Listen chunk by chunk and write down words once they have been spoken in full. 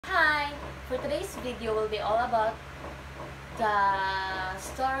For today's video will be all about the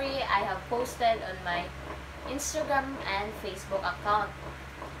story I have posted on my Instagram and Facebook account.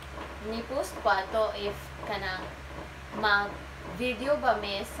 Ni-post ko ato if kanang mag-video ba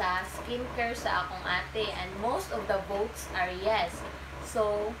me sa skincare sa akong ate, and most of the votes are yes.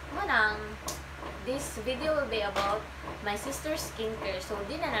 So, manang this video will be about my sister's skincare. So,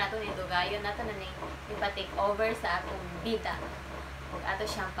 di na nato nito gayon, nato na ning ipa-take over sa akong bida. Kung ato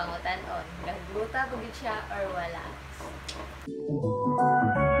siyang pangutan-on, gagluta po gid siya or wala.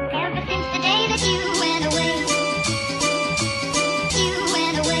 Ever since the day that you went away,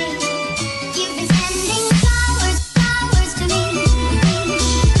 you've been sending flowers to me,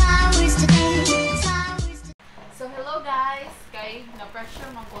 flowers today, flowers today. So hello guys, kay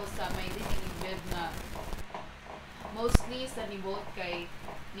na-pressure man ko sa may dinigib na mostly sa nibot kay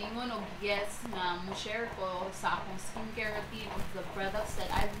ningon og yes na mo share ko sa akong skincare routine of the products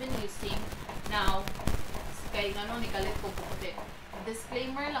that I've been using now. Kay ngano ni kalit ko puti.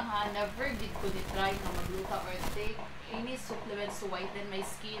 Disclaimer lang ha, never did ko ni try na magluta or take any supplements to whiten my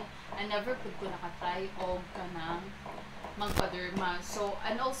skin, and never pud ko nakatry og kanang magpa-derma. So,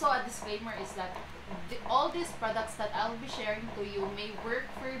 and also a disclaimer is that all these products that I'll be sharing to you may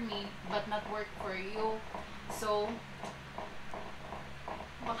work for me but not work for you. So,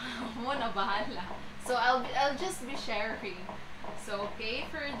 baka mo na bahala. So, I'll just be sharing. So, okay,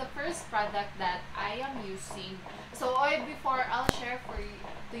 for the first product that I am using, so before I'll share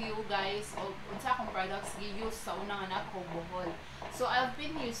to you guys unsa akong products gi-use sa unang anak ko buhol. So, I've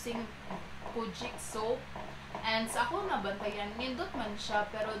been using Kojic soap, and sa ako nabantayan nindot man siya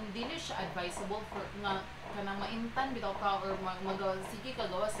pero dili siya advisable for nga kanang maintan bitaw ka or sige ka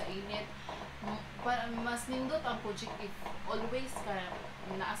gawa sa init. Mas nindot ang Kojic if always ka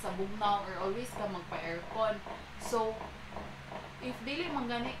naa sa bugnaw or always ka magpa-aircon. So, if dili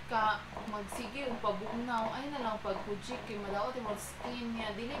manggani ka magsige og pabugnaw, ay na lang pag Kojic kay madaot imong skin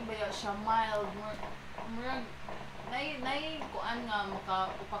niya, dili baya siya mild, murag nay kuan nga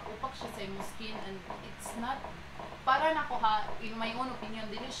makaupak-upak siya sa imong skin, and it's not para nako ha, in my own opinion,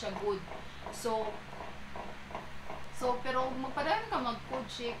 dili siya good. So pero magpadayon ka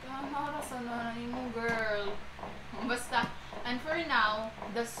mag-Kojic, narasan na imong girl. Basta, and for now,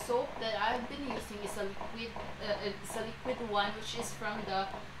 the soap that I've been using is a liquid one, which is from the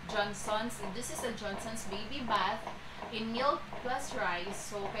Johnson's. This is a Johnson's baby bath in milk+rice.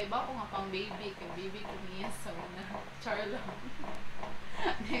 So, kay ba ko nga pang baby, kay baby kumiya sa una. Char lang.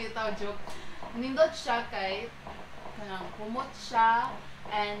 Dito, joke. Nindot siya kay, kanang kumot siya,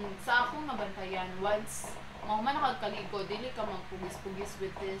 and sa akong nabantayan, once man nakagkaligo, dili ka magpugis-pugis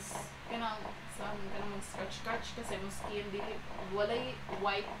with this kanang mag-scratch-scratch kasi mo skin, dili walay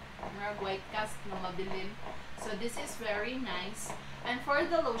white cast na mabilin. So this is very nice. And for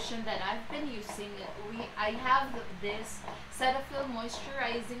the lotion that I've been using, I have this Cetaphil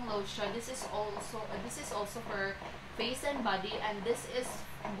moisturizing lotion. This is also for face and body, and this is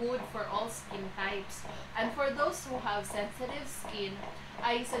good for all skin types. And for those who have sensitive skin,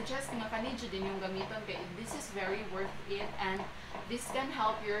 I suggest nga kani jud din yung gamiton kay this is very worth it, and this can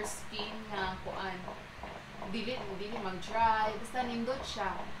help your skin nga kuan dili mag-dry, basta nindot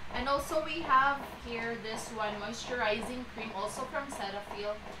siya. And also we have here this one moisturizing cream also from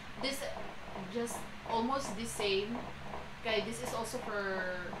Cetaphil. This just almost the same kay this is also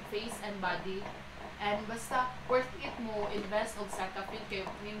for face and body, and basta worth it mo invest og Cetaphil kay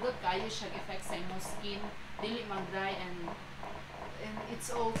nindot kayo siya effect sa imong skin, dili mag-dry, and it's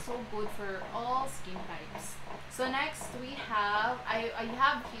also good for all skin types. So next we have, I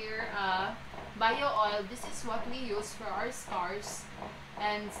have here bio oil. This is what we use for our scars,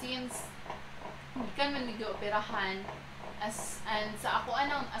 and since hindi ka man nag-operahan and sa ako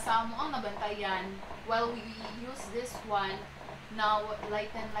asa mo ang nabantayan while we use this one, now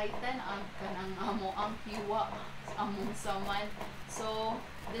lighten ang kanang amo ang hiwa among saman. So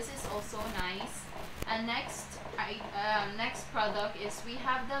this is also nice. And next product is we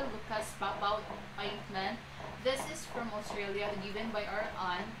have the Lucas Pop-Out Ointment. This is from Australia, given by our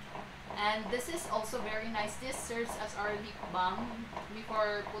aunt, and this is also very nice. This serves as our lip balm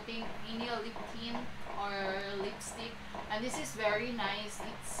before putting any lip tint or lipstick, and this is very nice.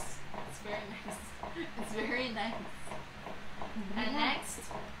 It's very nice. It's very nice. And next,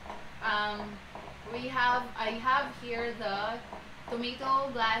 I have here the Tomato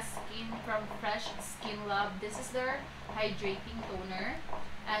Glass Skin from Fresh Skin Lab. This is their hydrating toner,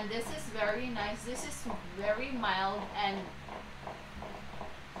 and this is very nice. This is very mild, and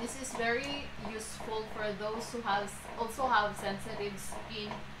this is very useful for those who also have sensitive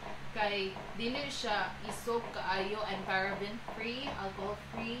skin. kay dili siya isog kaayo and paraben free, alcohol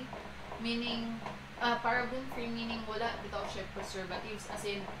free, meaning paraben free meaning wala bitaw siya preservatives, as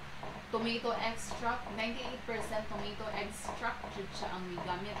in tomato extract, 98% tomato extract jud siya ang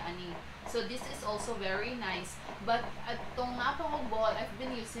migamit ani. So this is also very nice. But atong napakong ball, I've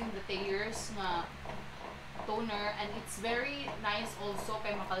been using the Thayer's nga toner, and it's very nice also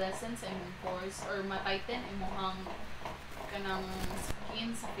kay makalesen sa imong pores or ma-tighten imong kanang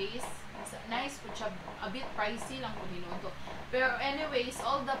skin sa face. Nice po siya, a bit pricey lang po hinuon to. Pero anyways,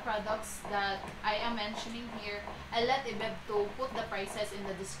 all the products that I am mentioning here, I'll let Ibeb to put the prices in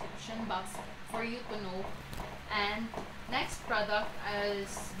the description box for you to know. And next product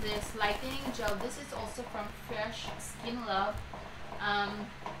is this Lightening Gel. This is also from Fresh Skin Love.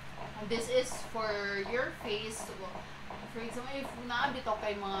 This is for your face. For example, if naabito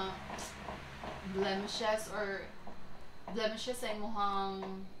kay mga blemishes or blemishes sa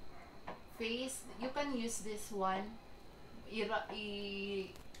imong face, you can use this one. I-roll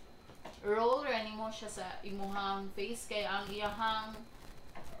rin mo siya sa imong face kay ang iyang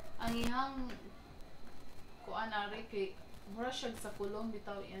kuan ari kay mura siya sa kulong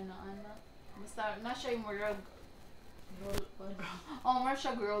bitaw iyan ana. Basta na siya murag roll on. Mura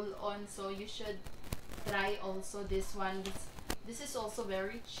siya roll on, so you should try also this one. This is also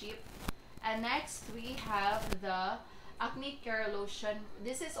very cheap. And next we have the Acne Care Lotion.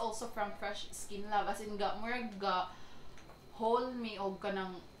 This is also from Fresh Skin Love. As in, murag whole me og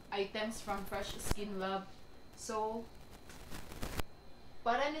kanang items from Fresh Skin Love. So,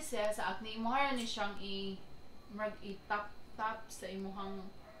 para ni siya sa acne, imuhara ni siyang murag i-tap sa imuhang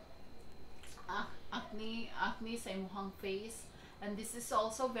acne sa imuhang face. And this is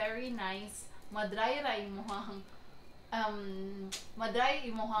also very nice. Madry ra imuhang madry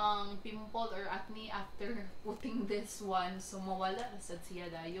imuhang pimple or acne after putting this one, so mawala na sad siya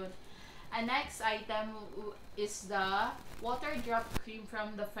dayon. And next item is the water drop cream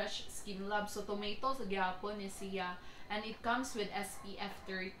from the Fresh Skin Lab. So tomato sa gihapon ni siya, and it comes with SPF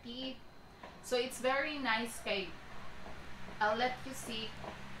 30. So it's very nice kay I'll let you see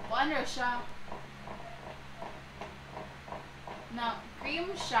kung ano siya na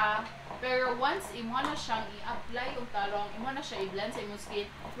cream siya. Pero once imo na siyang i-apply og tarong, imo na siya i-blend sa imong skin,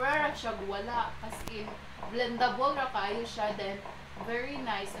 wala siya wala, as in blendable ra kaayo siya, then very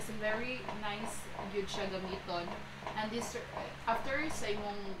nice, as in very nice yun siya gamiton. And this after sa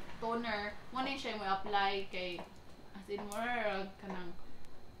imong toner, mo na siya mo apply kay as in more kanang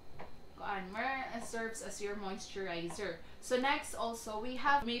more serves as your moisturizer. So next also we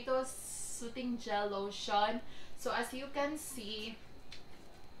have Milk+rice Lotion. So as you can see,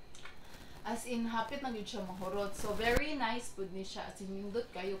 as in hapit na gyud siya mahurot. So very nice pud ni siya, as in nindot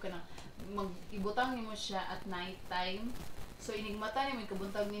kayo kanang mag-ibutang nimo siya at night time. So inigmata nimo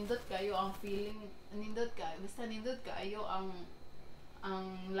kabuntag, nindot kayo ang feeling, nindot kayo basta nindot kayo ang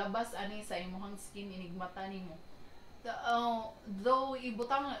labas ani sa imong skin, inigmata nimo. Though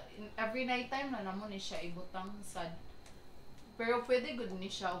ibutang every night time na namo ni siya ibutang sad. Pero pwede gud ni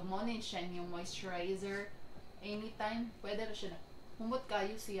siya ug mo ni siya yung moisturizer anytime, pwede ra siya na humot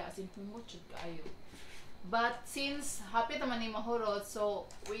kayo siya, as in humot jud kayo. But since hapit naman ni mahurot, so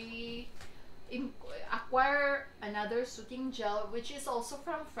we acquire another soothing gel, which is also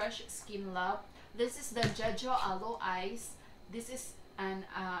from Fresh Skin Lab. This is the Jejo Aloe Ice. This is an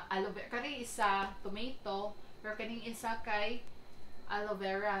aloe vera. Kani isa tomato, pero kaning isa kay aloe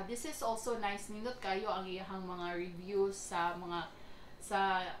vera. This is also nice. Nindot kayo ang iyang mga reviews sa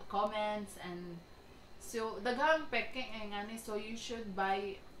comments, and so daghang peke ngani, so you should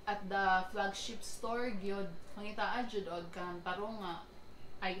buy at the flagship store gyud. Mangitaan jud og kan tarong nga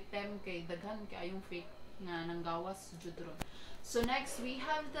item kay daghan kayong fake nga nanggawas jud ron. So next we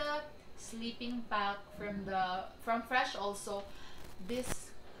have the sleeping pack from Fresh also.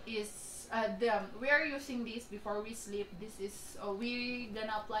 This is we are using this before we sleep. This is we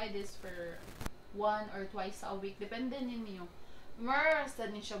gonna apply this for 1 or 2 a week, depende ninyo. More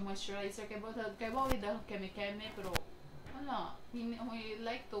sad ni siya moisturizer kay ba with the keme-keme, pero wala, we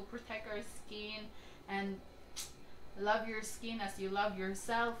like to protect our skin and love your skin as you love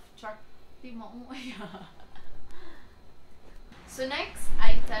yourself. Char, di mo So next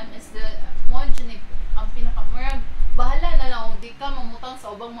item is the Moisturizing. Ang pinakamurag, bahala na lang, di ka mamutang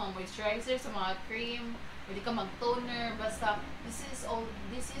sa ubang mga moisturizer, sa mga cream, o di ka mag-toner, basta this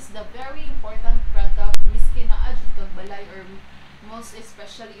is the very important product miski na adjud kag balay, or most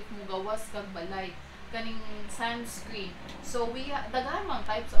especially if mo gawas kag balay, kaning sunscreen. So we daghan mga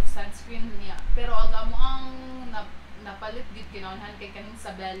types of sunscreen niya, pero aga mo ang napalit gid kinahanglan kay kaning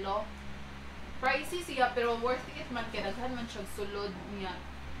sa Belo. Pricey siya pero worth it man kay daghan man siya sulod niya.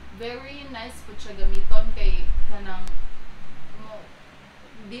 very nice po siya gamiton kay kanang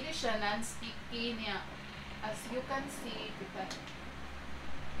dili siya non-sticky niya. As you can see, kita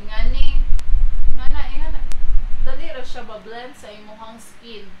ingani dali ra siya ba-blend sa imong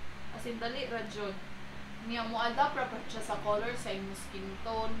skin. As in dali ra jud niya mo adapt ra siya sa color sa imong skin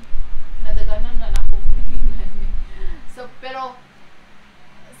tone. Nadaganan na ako ingani. So pero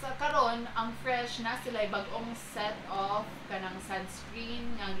sa karon ang fresh na sila bag-ong set of kanang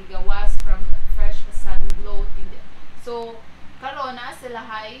sunscreen nga gigawas from fresh Sunglow. So karon na sila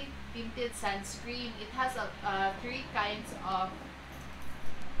high tinted sunscreen. It has three kinds of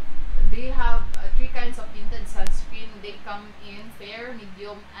tinted sunscreen. They come in fair,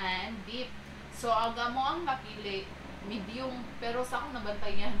 medium, and deep. So aga mo ang napili medium, pero sa akong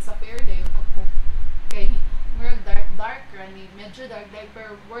nabantayan sa fair dayon ako kay more dark rani, medyo dark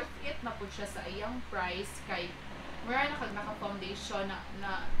pero worth it na po siya sa iyang price kay mura naka foundation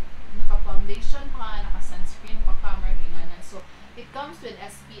na naka foundation pa, naka sunscreen pa ka ingana. So it comes with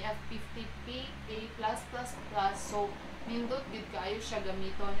SPF 50 PA+++, so nindot gid kaayo siya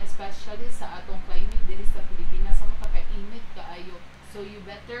gamiton, especially sa atong climate diri sa Pilipinas sa maka-init kaayo. So you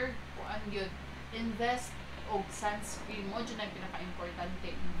better kuan gyud invest og sunscreen mo jud ang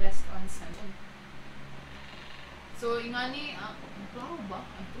pinaka-importante, invest on sunscreen. So ingani klaro ba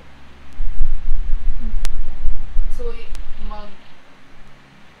ato? So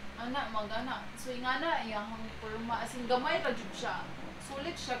magana. So ingana iyang porma as in gamay ra jud siya.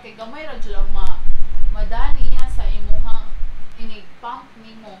 Sulit siya kay gamay ra jud lang madani niya sa imong ini pump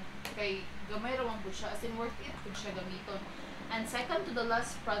nimo kay gamay ra man pud siya, as in worth it pud siya gamiton. And second to the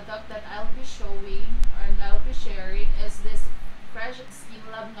last product that I'll be showing or I'll be sharing is this Fresh Skin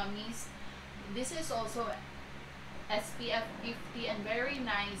Lab nga mist. This is also SPF 50 and very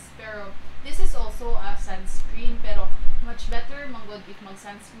nice, pero this is also a sunscreen, pero much better manggod if mag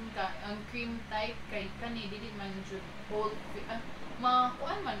sunscreen ka ang cream type kay kani dili man jud whole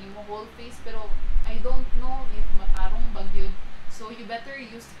makuan man nimo whole face, pero I don't know if matarong bag yun. So you better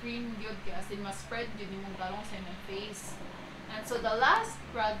use cream yun kasi mas spread yun yung tarong sa imong face. And so the last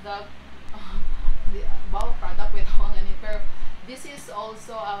product product with pero this is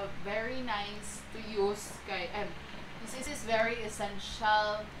also a very nice to use kay this is very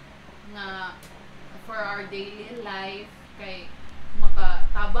essential na for our daily life kay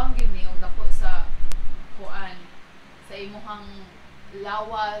makatabang gyud niyo dako sa kuan sa imong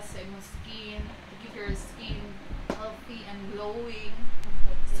lawas sa imong skin, to keep your skin healthy and glowing.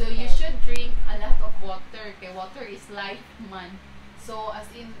 So you should drink a lot of water kay water is life man. So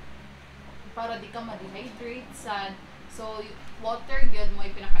as in para di ka ma-dehydrate sad. So water gyud mo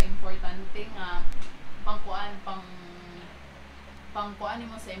ay pinaka-importante nga pangkuan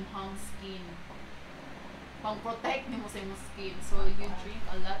nimo sa imong skin. Pang-protect nimo sa imong skin. So you drink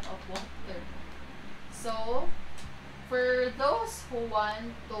a lot of water. So for those who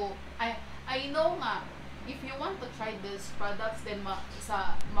want to I know nga if you want to try these products then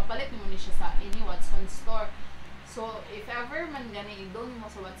mapalit mo ni siya sa any Watson store. So if ever man gani idon mo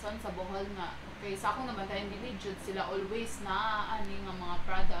sa Watson sa Bohol nga kay sa akong nabantayan dili jud sila always na ani nga mga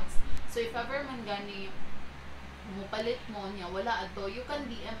products. So if ever man gani mo palit mo niya wala ato, you can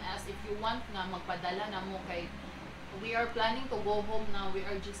DM us if you want nga magpadala na mo kay we are planning to go home now. We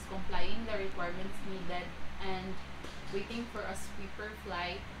are just complying the requirements needed and waiting for a sweeper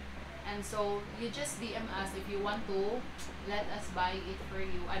flight. And so you just DM us if you want to let us buy it for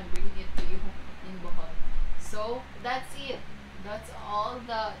you and bring it to you in Bohol. So that's it. That's all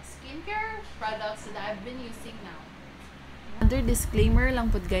the skincare products that I've been using now. Another disclaimer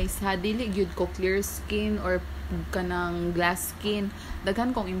lang pud guys ha, dili gyud ko clear skin or kanang glass skin.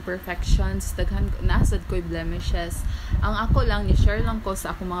 Daghan kong imperfections, daghan nasad ko'y blemishes. Ang ako lang ni share lang ko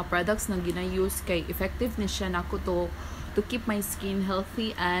sa akong mga products na gina-use kay effective ni siya nako to keep my skin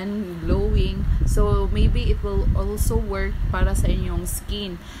healthy and glowing. So maybe it will also work para sa inyong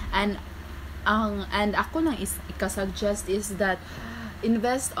skin. And ako lang is ika-suggest is that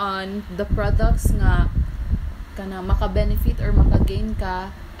invest on the products nga kana maka-benefit or maka-gain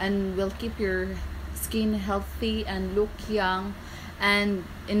ka and will keep your skin healthy and look young, and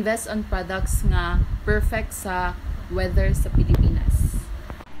invest on products nga perfect sa weather sa Pilipinas.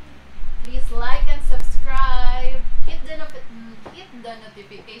 Please like and subscribe. Hit the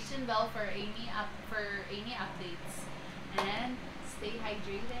notification bell for any updates. And stay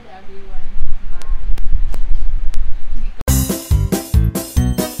hydrated, everyone. Bye.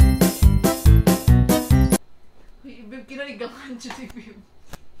 Bib, kinaligaman dyan si Bib.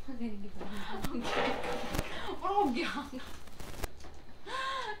 Parang magyangak.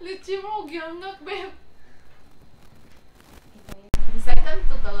 Litsi mo magyangak, Bib. Second second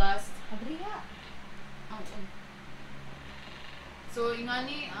to the last. Abriya. So,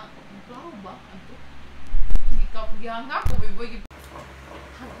 ingani, klaro ba? Ano? Hindi ka pagyahan nga ako, biboy.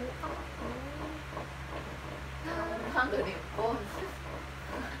 Hago ako. Hanggang din po.